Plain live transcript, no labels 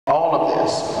all of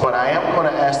this, but I am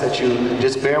going to ask that you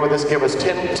just bear with us. Give us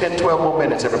 10, 12 more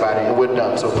minutes, everybody, and we're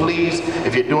done. So please,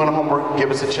 if you're doing homework,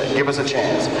 give us a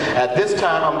chance. At this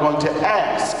time, I'm going to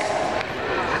ask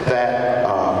that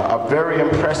a very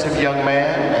impressive young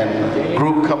man and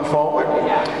group come forward.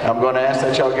 I'm going to ask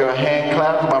that y'all give a hand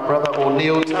clap for my brother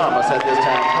O'Neal Thomas at this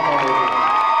time. Come on, O'Neal.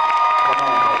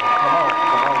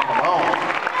 Come on.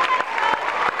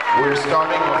 We're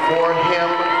starting a For Him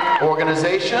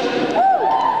organization,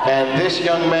 and this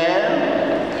young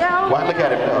man, well, look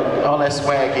at him, all that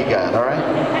swag he got, all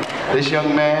right? This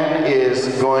young man is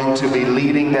going to be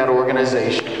leading that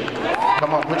organization.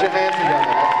 Come on, put your hands together,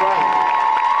 that's right.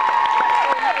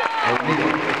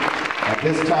 O'Neal. At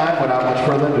this time, without much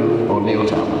further ado, O'Neal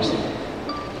Thomas.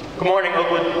 Good morning,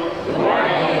 Oakwood. Good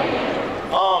morning.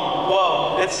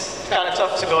 Well, it's kind of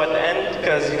tough to go at the end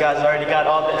because you guys already got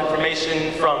all the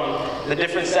information from the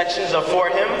different sections of For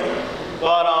Him.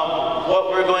 But what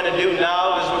we're going to do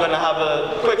now is we're going to have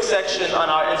a quick section on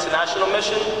our international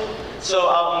mission. So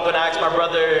I'm going to ask my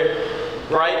brother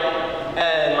Bright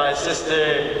and my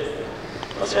sister,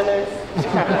 what's her name?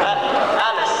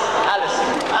 Alice.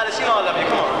 Alice, you know I love you.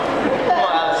 Come on. Come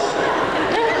on, Alice.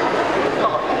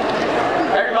 Come on.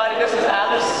 Everybody, this is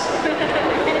Alice.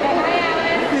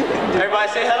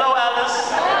 Everybody say hello,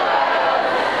 Alice.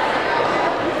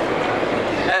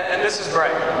 And this is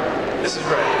Bright. This is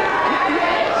Bright.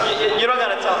 You don't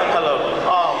gotta tell him hello.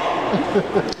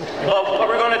 Well, what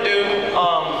we're gonna do,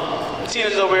 seeing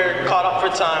as though we're caught up for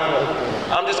time,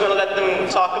 I'm just gonna let them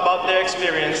talk about their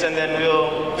experience and then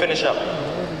we'll finish up.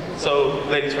 So,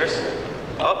 ladies first.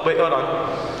 Oh, wait, hold on.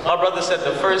 My brother said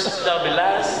the first shall be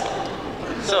last.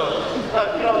 So,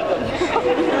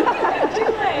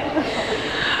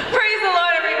 Praise the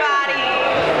Lord, everybody.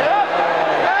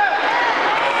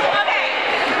 Okay.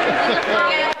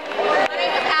 Yeah. My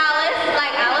name is Alice,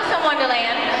 like Alice in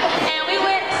Wonderland, and we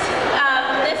went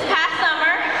this past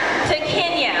summer to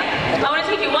Kenya. I want to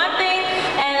teach you one thing,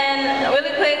 and then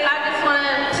really quick, I just want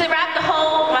to wrap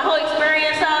my whole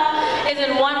experience up is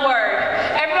in one word.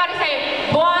 Everybody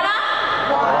say, Bwana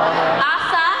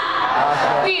Asa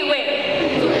Fiwe.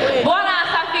 Bwana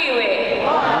Asa Fiwe.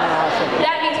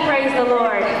 That means praise the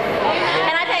Lord.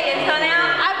 And I tell you, so now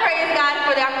I praise God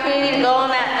for the opportunity to go on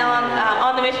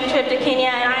the mission trip to Kenya,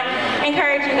 and I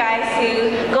encourage you guys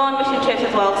to go on mission trips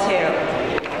as well too.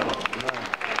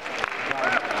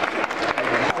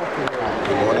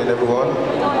 Good morning, everyone.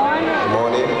 Good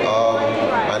morning.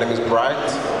 My name is Bright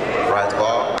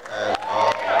Bar, and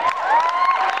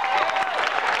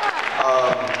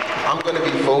I'm going to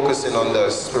be focusing on the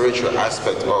spiritual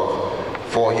aspect of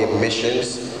For Him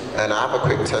missions, and I have a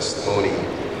quick testimony.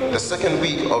 The second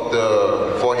week of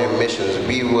the For Him missions,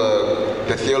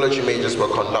 the theology majors were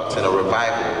conducting a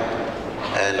revival,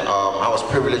 and I was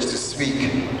privileged to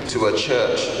speak to a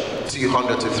church,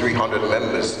 200 to 300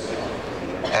 members.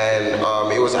 And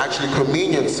it was actually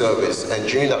communion service, and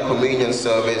during that communion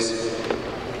service,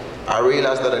 I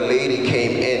realized that a lady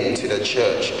came into the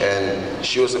church, and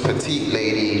she was a petite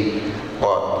lady,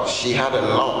 but she had a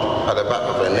lump at the back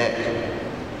of her neck.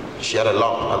 She had a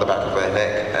lump at the back of her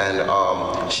neck, and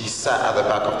she sat at the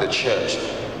back of the church.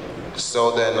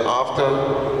 So then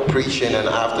after preaching and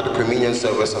after the communion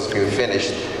service has been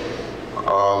finished,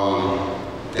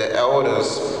 the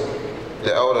elders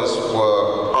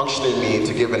were unctioning me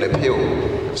to give an appeal.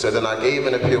 So then I gave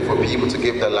an appeal for people to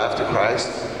give their life to Christ.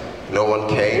 No one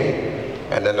came.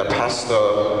 And then the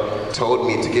pastor told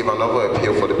me to give another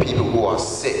appeal for the people who are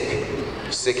sick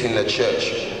in the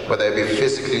church, whether they be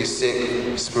physically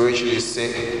sick, spiritually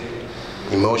sick,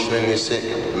 emotionally sick,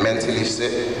 mentally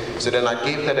sick. So then I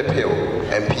gave that appeal,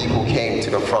 and people came to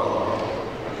the front.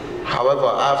 However,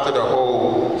 after the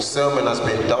whole sermon has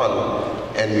been done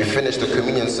and we finished the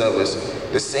communion service,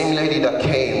 the same lady that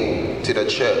came to the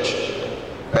church,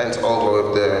 bent over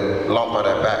with the lump at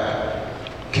her back,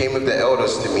 came with the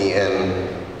elders to me, and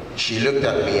she looked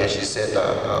at me and she said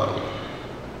that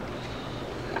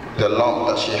the lump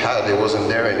that she had, it wasn't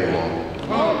there anymore.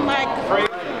 Oh my God.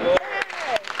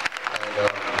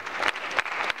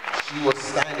 She was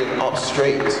standing up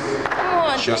straight.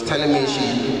 She was telling me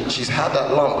she's had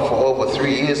that lump for over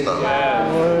 3 years now.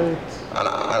 And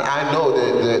I know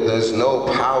that there's no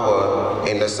power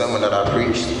in the sermon that I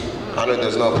preached. I know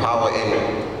there's no power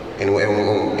in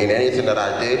anything that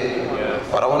I did.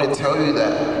 But I want to tell you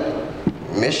that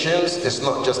missions is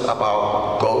not just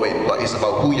about going, but it's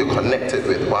about who you're connected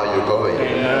with while you're going.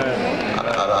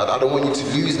 I don't want you to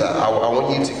lose that. I want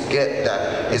you to get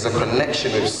that it's a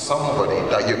connection with somebody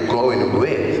that you're going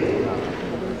with.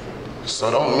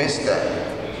 So don't miss that.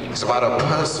 It's about a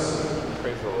person.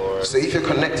 So if you're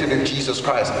connected with Jesus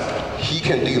Christ, he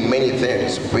can do many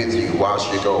things with you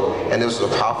whilst you go. And this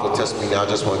was a powerful testimony I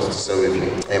just wanted to share with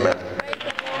you. Amen.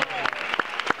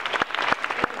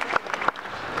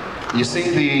 You see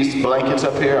these blankets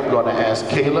up here? I'm going to ask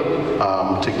Caleb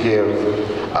to give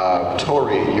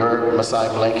Tori your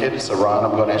Messiah blanket. Saran,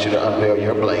 I'm going to ask you to unveil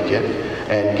your blanket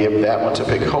and give that one to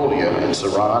Picolia. And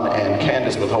Saran and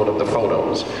Candace will hold up the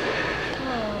photos.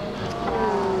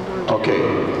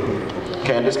 Okay.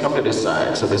 Candace, come to this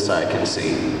side so this side can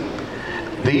see.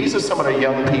 These are some of the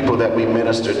young people that we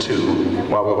minister to.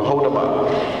 While we'll hold them up.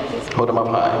 Hold them up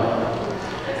high.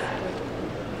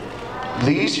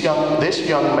 This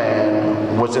young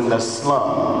man was in the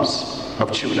slums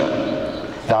of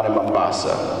Judah, down in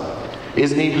Mombasa.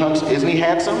 Isn't he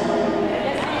handsome?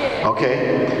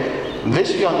 Okay.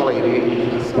 This young lady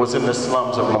was in the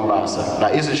slums of Mombasa.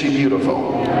 Now, isn't she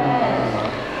beautiful?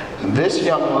 This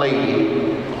young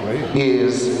lady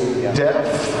is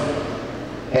deaf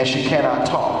and she cannot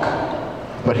talk.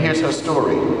 But here's her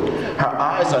story. Her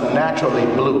eyes are naturally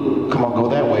blue. Come on, go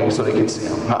that way so they can see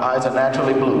them. Her eyes are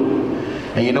naturally blue.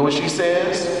 And you know what she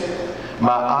says?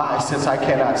 My eyes, since I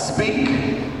cannot speak,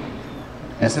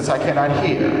 and since I cannot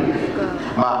hear,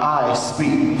 my eyes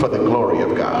speak for the glory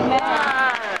of God.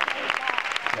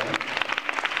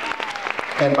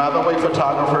 And by the way,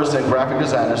 photographers and graphic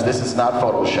designers, this is not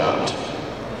photoshopped.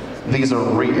 These are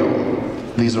real.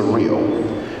 These are real.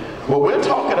 What we're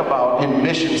talking about in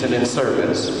missions and in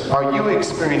service, are you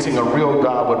experiencing a real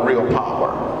God with real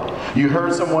power? You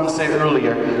heard someone say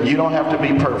earlier, you don't have to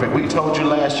be perfect. We told you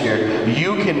last year,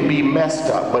 you can be messed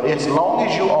up, but as long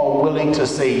as you are willing to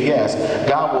say yes,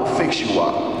 God will fix you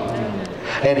up.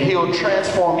 And he'll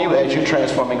transform you as you're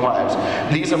transforming lives.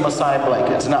 These are Messiah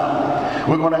blankets. Now,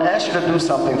 we're going to ask you to do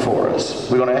something for us.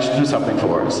 We're going to ask you to do something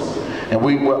for us. And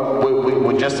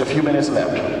with just a few minutes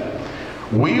left.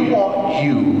 We want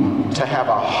you to have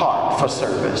a heart for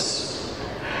service.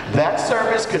 That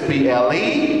service could be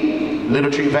LE, Little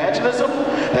Tree Evangelism.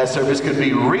 That service could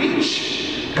be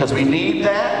Reach, because we need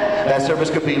that. That service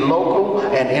could be local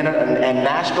and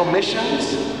national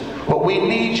missions. But we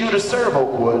need you to serve,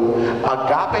 Oakwood.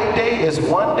 Agape Day is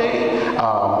one day.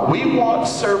 We want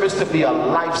service to be a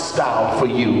lifestyle for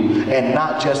you and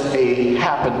not just a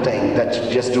happen thing that you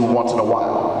just do once in a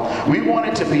while. We want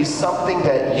it to be something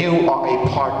that you are a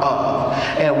part of.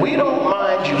 And we don't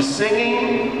mind you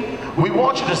singing. We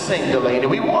want you to sing, Delaney.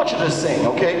 We want you to sing,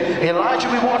 okay? Elijah,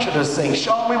 we want you to sing.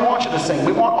 Sean, we want you to sing.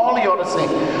 We want all of y'all to sing.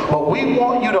 But we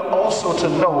want you to also to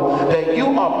know that you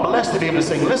are blessed to be able to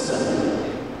sing. Listen.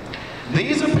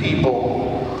 These are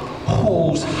people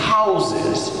whose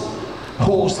houses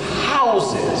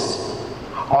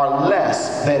are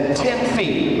less than 10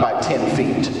 feet by 10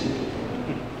 feet.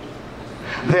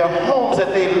 Their homes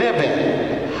that they live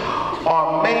in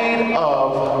are made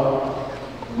of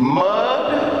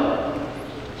mud,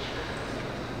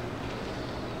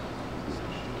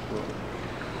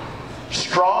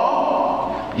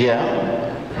 straw,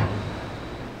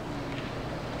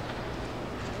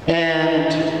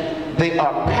 and they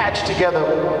are patched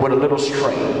together with a little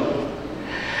string.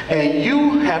 And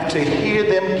you have to hear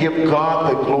them give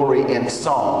God the glory in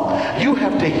song. You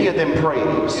have to hear them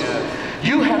praise.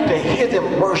 You have to hear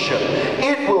them worship.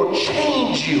 It will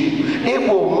change you. It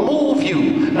will move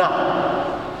you.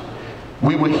 Now,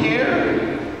 we were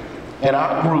here and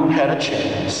our group had a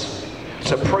chance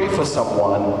to pray for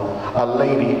someone, a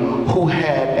lady who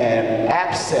had an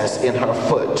abscess in her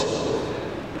foot.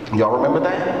 Y'all remember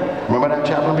that? Remember that,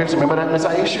 Chaplain Pierce? Remember that, Miss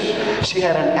Aisha? She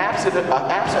had an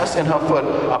abscess in her foot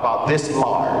about this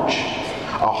large,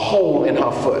 a hole in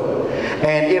her foot,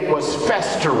 and it was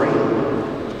festering.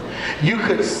 You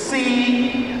could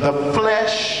see the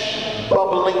flesh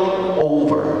bubbling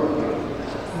over.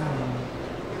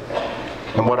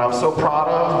 And what I'm so proud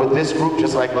of with this group,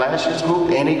 just like last year's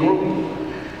group, any group,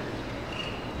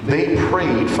 they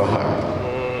prayed for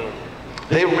her.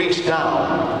 They reached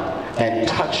down and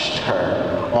touched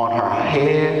her on her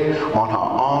head, on her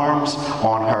arms,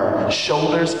 on her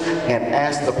shoulders, and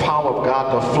asked the power of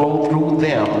God to flow through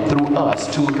them, through us,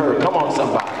 to her. Come on,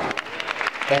 somebody.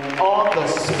 And on the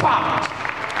spot,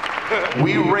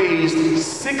 we raised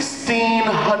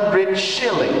 1,600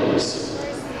 shillings,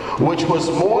 which was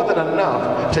more than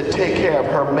enough to take care of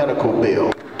her medical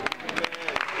bill.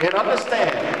 And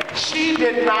understand, she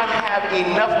did not have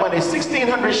enough money.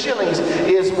 1,600 shillings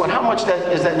is what? How much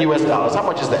is that in US dollars? How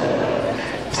much is that?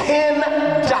 $10.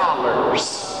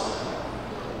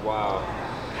 Wow.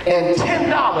 And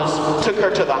 $10 took her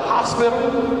to the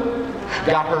hospital,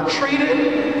 got her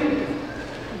treated.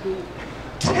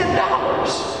 $10.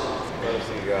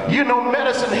 You know,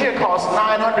 medicine here costs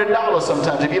 $900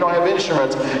 sometimes if you don't have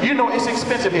insurance. You know, it's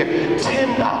expensive here.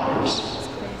 $10.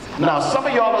 Now, some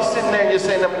of y'all are sitting there and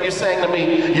you're saying to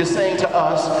me, you're saying to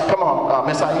us, come on,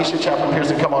 Miss Aisha Chaplain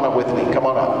Pearson, come on up with me. Come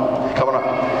on up. Come on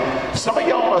up. Some of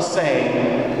y'all are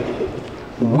saying,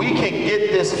 we can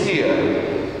get this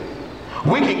here.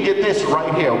 We can get this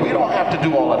right here. We don't have to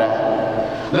do all of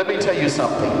that. Let me tell you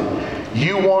something.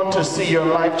 You want to see your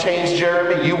life change,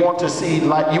 Jeremy? You want to see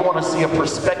a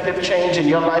perspective change in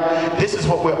your life? This is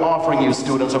what we're offering you,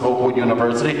 students of Oakwood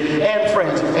University and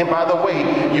friends. And by the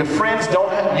way, your friends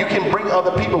you can bring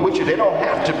other people with you. They don't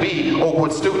have to be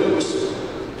Oakwood students.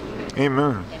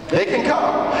 Amen. They can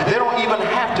come. They don't even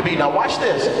have to be. Now watch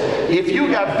this. If you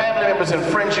got family members and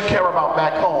friends you care about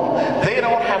back home, they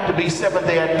don't have to be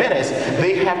Seventh-day Adventists.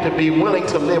 They have to be willing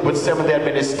to live with Seventh-day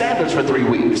Adventist standards for 3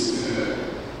 weeks.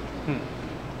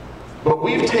 But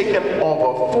we've taken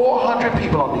over 400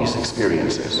 people on these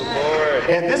experiences.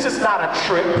 And this is not a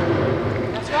trip.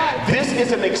 This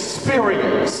is an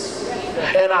experience.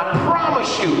 And I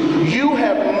promise you,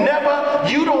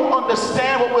 you don't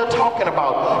understand what we're talking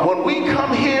about. When we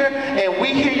come here and we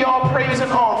hear y'all praising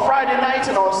on Friday nights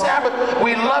and on Sabbath,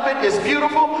 we love it, it's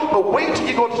beautiful, but wait till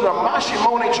you go to the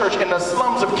Mashimone Church in the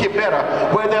slums of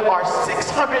Kibera, where there are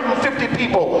 650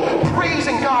 people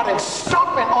praising God and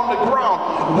stomping on the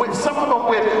ground, with some of them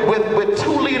with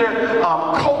 2-liter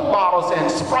Coke bottles and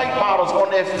Sprite bottles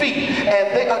on their feet,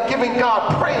 and they are giving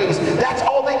God praise. That's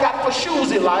all they got for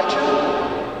shoes, Elijah.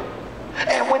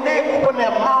 And when they open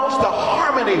their mouths, the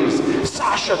harmonies,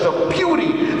 Sasha, the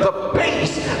beauty, the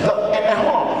bass,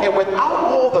 and without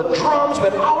all the drums,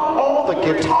 without all the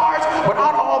guitars,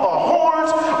 without all the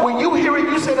horns, when you hear it,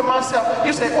 you say to myself,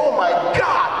 you say, oh my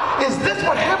God, is this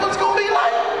what heaven's going to be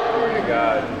like? Glory to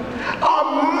God.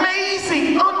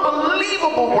 Amazing,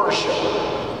 unbelievable worship.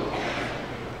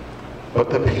 But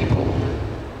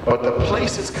the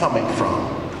place it's coming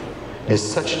from is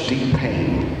such deep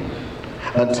pain,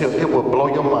 until it will blow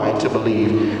your mind to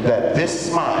believe that this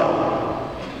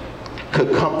smile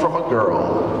could come from a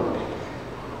girl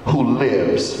who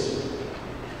lives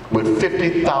with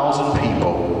 50,000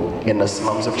 people in the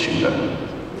slums of Judah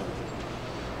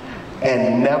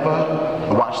and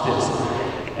never, watch this,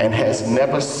 and has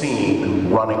never seen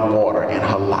running water in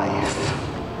her life.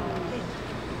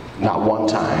 Not one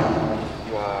time.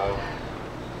 Wow.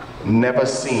 Never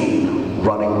seen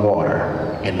running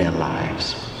water in their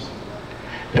lives.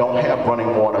 Don't have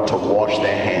running water to wash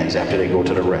their hands after they go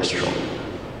to the restroom.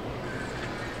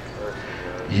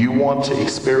 You want to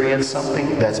experience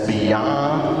something that's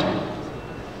beyond?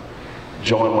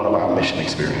 Join one of our mission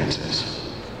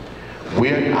experiences.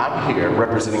 I'm here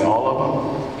representing all of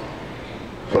them,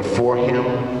 but for him,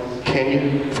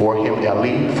 Kenya, for him,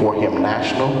 Elite, for him,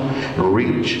 National,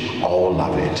 Reach, all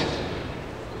of it.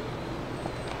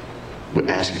 We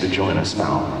ask you to join us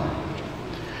now.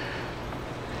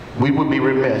 We would be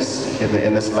remiss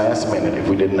in this last minute if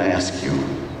we didn't ask you,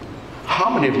 how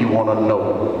many of you want to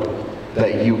know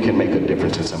that you can make a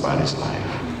difference in somebody's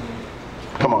life?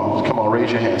 Come on, raise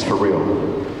your hands for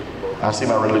real. I see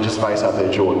my religious vice out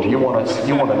there, Jordan. You want to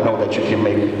know that you can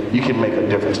make a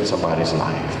difference in somebody's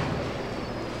life.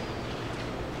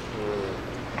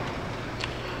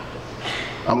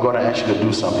 I'm going to ask you to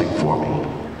do something for me.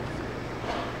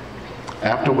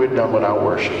 After we're done with our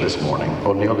worship this morning,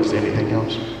 O'Neill, is there anything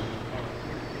else?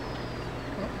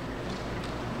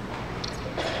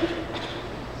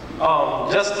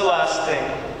 Just the last thing.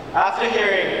 After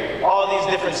hearing all these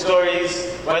different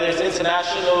stories, whether it's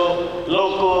international,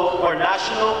 local, or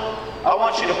national, I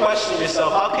want you to question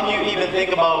yourself. How can you even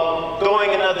think about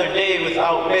going another day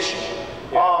without mission?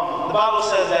 The Bible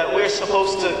says that we're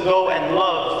supposed to go and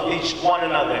love each one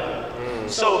another.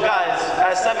 So guys,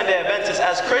 as Seventh-day Adventists,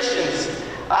 as Christians,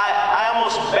 I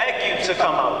almost beg you to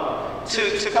come out,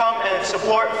 to come and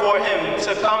support for him,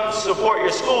 to come support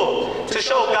your school, to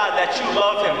show God that you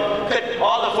love him. Could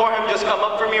all the 4 of him just come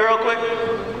up for me real quick?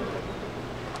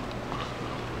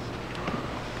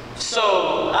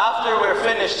 So after we're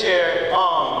finished here,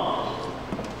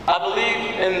 I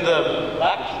believe in the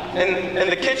back, in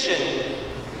the kitchen,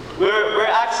 we're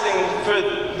asking for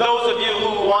those of you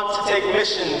who want to take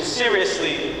mission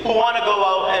seriously, who want to go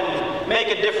out and make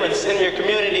a difference in your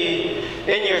community,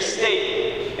 in your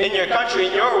state, in your country,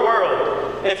 in your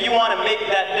world. If you want to make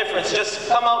that difference, just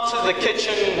come out to the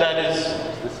kitchen that is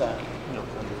this side. No,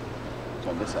 it's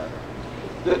on this side.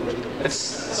 It's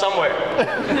somewhere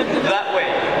that way.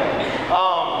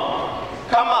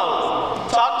 Come out,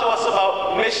 talk to us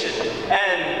about mission,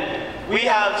 and we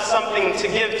have something to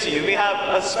give to you. We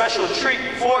have a special treat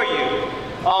for you.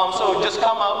 So just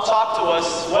come out, talk to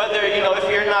us, whether, if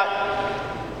you're not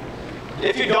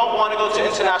If you don't want to go to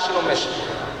international mission,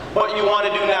 but you want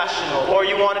to do national, or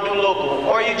you want to do local,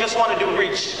 or you just want to do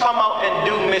reach, come out and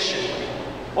do mission.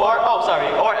 Or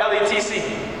LETC,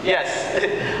 yes.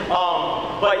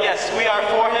 But yes, we are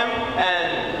for him,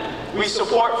 and we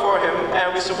support for him,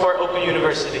 and we support Oakwood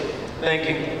University. Thank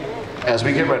you. As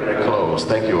we get ready to close,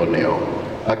 thank you, O'Neill.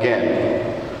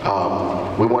 Again,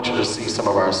 we want you to see some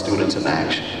of our students in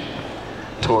action.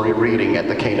 Tori reading at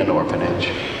the Canaan Orphanage.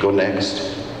 Go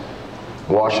next.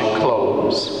 Washing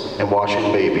clothes and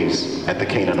washing babies at the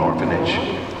Canaan Orphanage.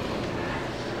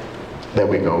 There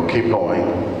we go. Keep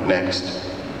going. Next.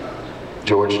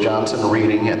 George Johnson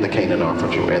reading at the Canaan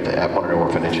Orphanage, at one of the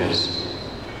orphanages.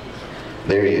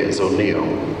 There he is, O'Neill,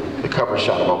 the cover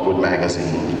shot of Oakwood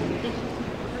Magazine.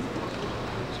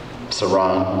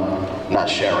 Saran, not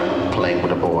Sharon, playing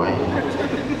with a boy.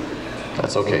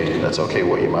 That's okay,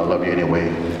 William, I love you anyway.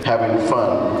 Having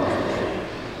fun.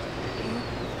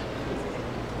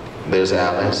 There's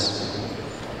Alice.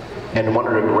 And one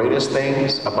of the greatest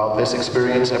things about this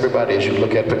experience, everybody, as you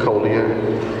look at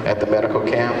Pecolia, at the medical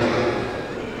camp,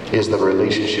 is the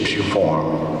relationships you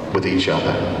form with each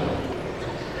other.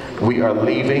 We are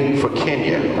leaving for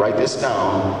Kenya, write this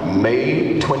down,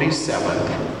 May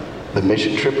 27th. The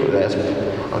mission trip,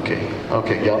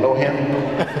 okay, y'all know him?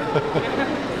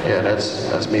 Yeah,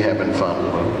 that's me having fun,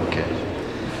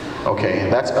 okay,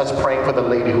 that's us praying for the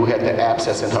lady who had the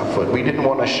abscess in her foot. We didn't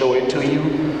want to show it to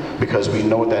you because we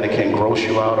know that it can gross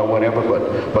you out or whatever,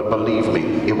 but believe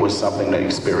me, it was something to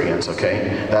experience,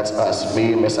 okay? That's us,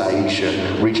 me and Miss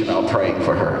Aisha, reaching out praying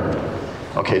for her.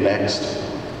 Okay, next.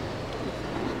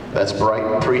 That's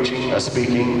Bright preaching or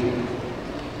speaking.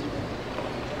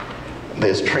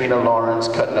 There's Trina Lawrence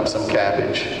cutting up some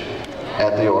cabbage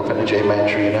at the orphanage. Amen,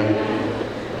 Trina.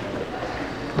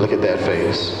 Look at that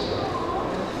face.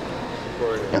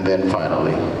 And then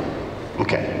finally,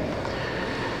 okay.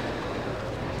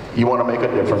 You want to make a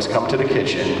difference, come to the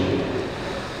kitchen.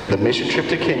 The mission trip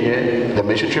to Kenya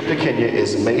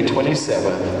is May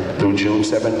 27th through June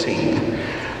 17th.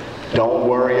 Don't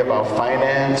worry about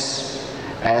finance.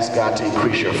 Ask God to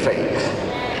increase your faith.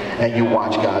 And you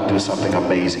watch God do something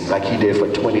amazing, like he did for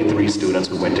 23 students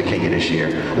who went to Kenya this year.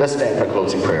 Let's stand for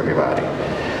closing prayer, everybody.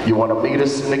 You want to meet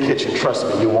us in the kitchen, trust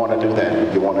me, you want to do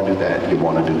that. You want to do that. You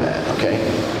want to do that, okay?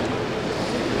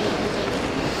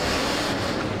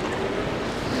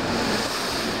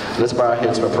 Let's bow our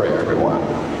heads for prayer, everyone.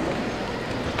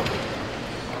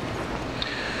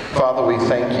 Father, we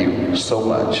thank you so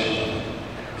much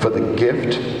for the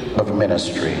gift of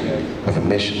ministry, of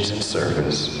missions and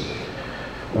service.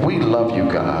 We love you,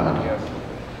 God.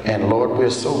 And Lord, we're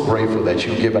so grateful that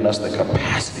you've given us the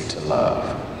capacity to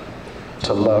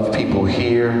love people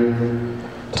here,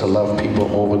 to love people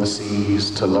over the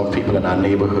seas, to love people in our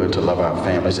neighborhood, to love our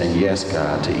families, and yes,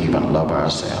 God, to even love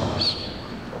ourselves.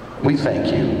 We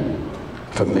thank you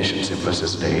for Missions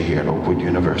Emphasis Day here at Oakwood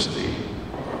University.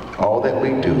 All that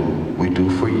we do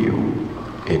for you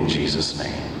in Jesus'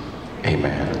 name.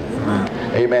 Amen.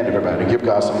 Amen, everybody. Give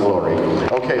God some glory.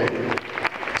 Okay.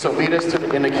 So meet us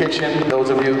in the kitchen, those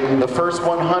of you, the first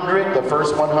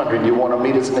 100, you want to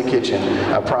meet us in the kitchen.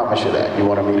 I promise you that. You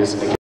want to meet us in the kitchen.